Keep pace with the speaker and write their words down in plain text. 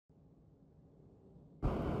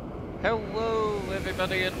Hello,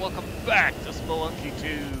 everybody, and welcome back to Spelunky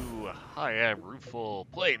 2. I am Rueful,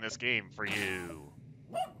 playing this game for you.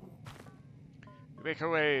 We make our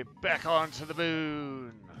way back onto the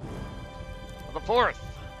moon on the 4th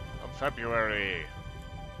of February.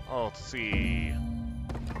 All to see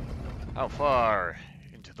how far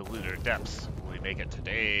into the lunar depths will we make it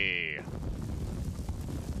today.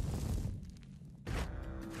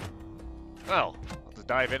 Well, let's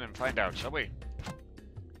dive in and find out, shall we?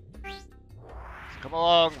 Come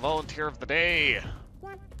along, volunteer of the day.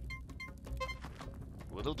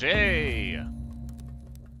 Little J.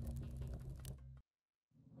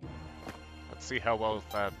 Let's see how well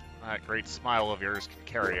that great smile of yours can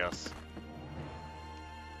carry us.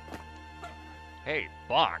 Hey,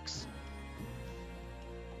 box.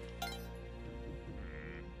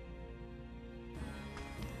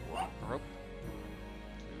 One rope.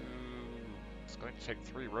 It's going to take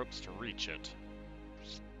 3 ropes to reach it.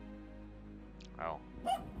 Well,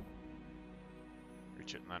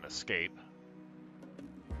 reach it and then escape.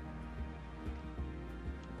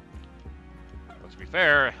 But to be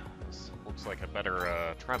fair, this looks like a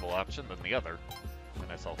better travel option than the other. A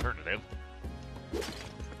nice alternative.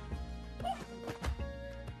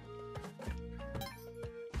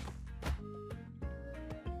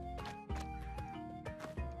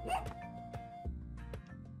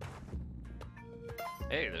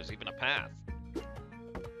 Hey, there's even a path.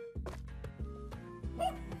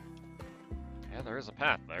 Yeah, there is a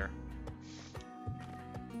path there.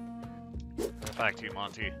 Back to you,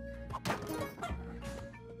 Monty.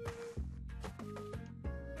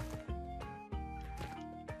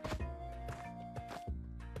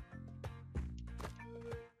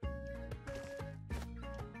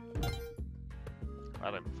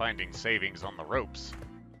 Glad I'm finding savings on the ropes.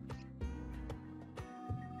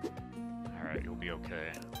 Alright, you'll be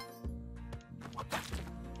okay.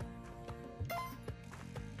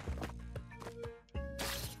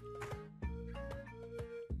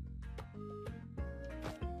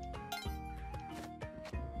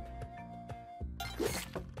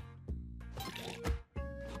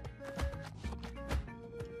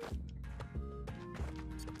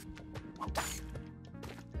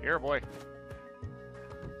 Here, boy.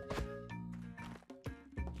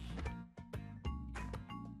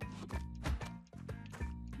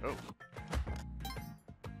 Oh.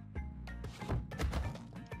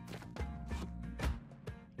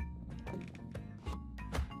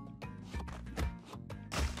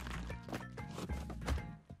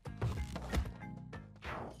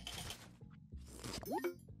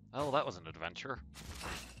 Oh, that was an adventure.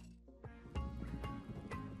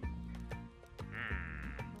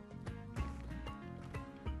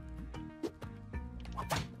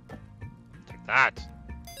 That.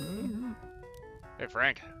 Hey,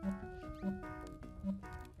 Frank.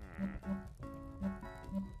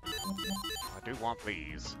 I do want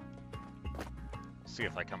these. See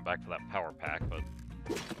if I come back for that power pack, but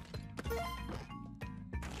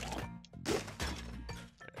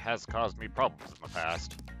it has caused me problems in the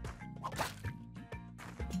past.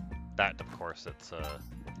 That, of course, it's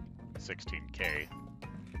 16K.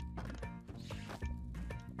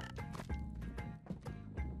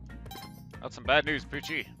 That's some bad news,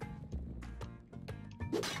 Poochie.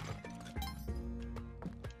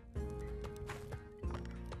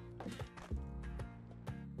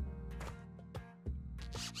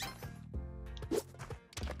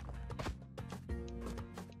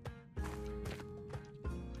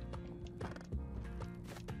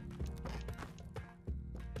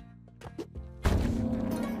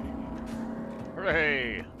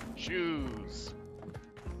 Hooray! Shoes!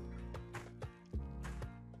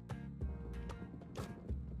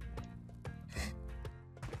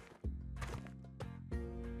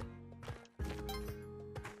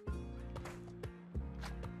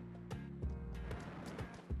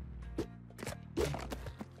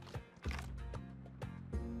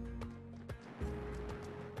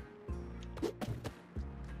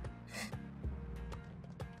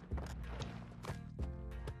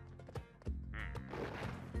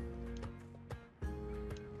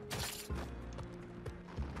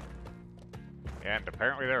 And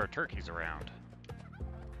apparently there are turkeys around.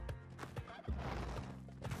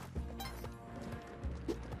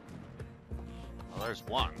 Well, there's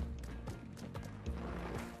one.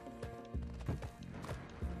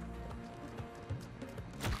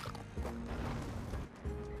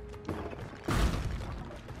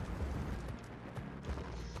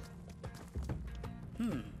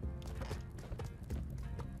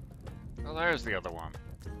 Well, there's the other one.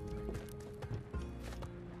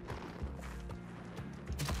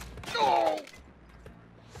 No!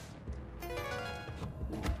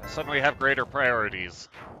 suddenly have greater priorities.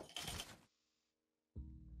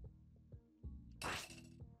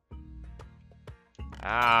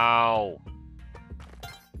 Ow!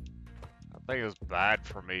 That thing is bad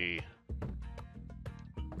for me.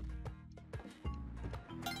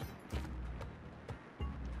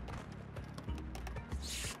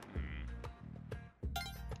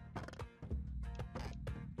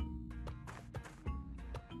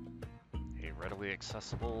 A readily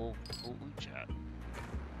accessible loot chat.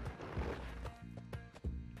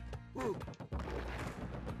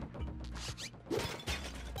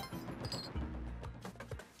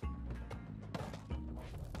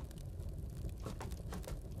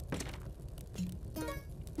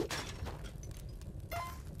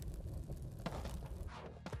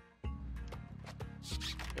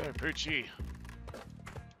 Hey, Poochie.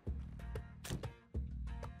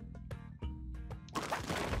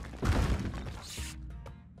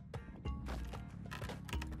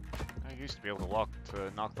 I used to be able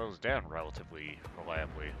to knock those down relatively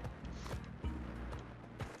reliably.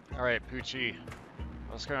 Alright, Poochie.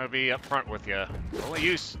 I was gonna be upfront with you. The only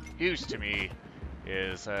use to me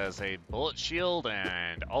is as a bullet shield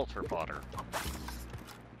and altar fodder.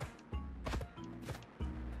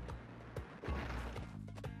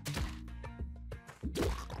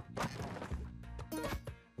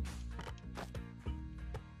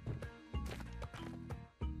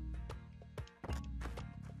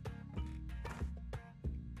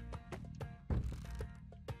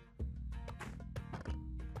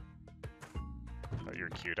 But you're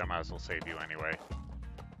cute, I might as well save you anyway.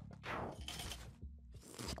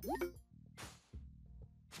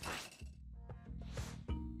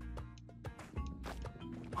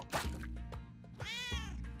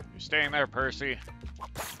 You're staying there, Percy.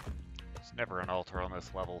 There's never an altar on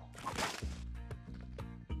this level.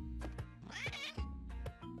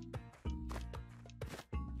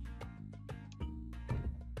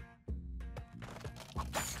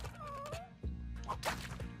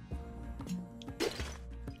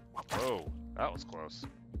 Whoa, that was close.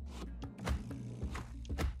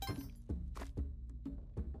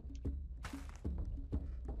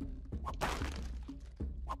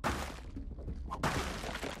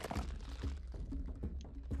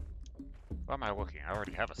 Why am I looking? I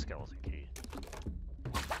already have a skeleton key.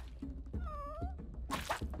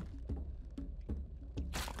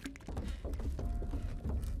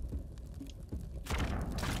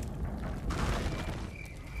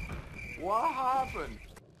 What happened?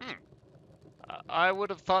 I would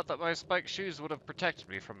have thought that my spiked shoes would have protected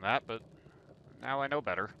me from that, but now I know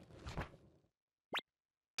better.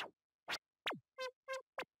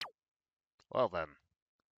 Well then.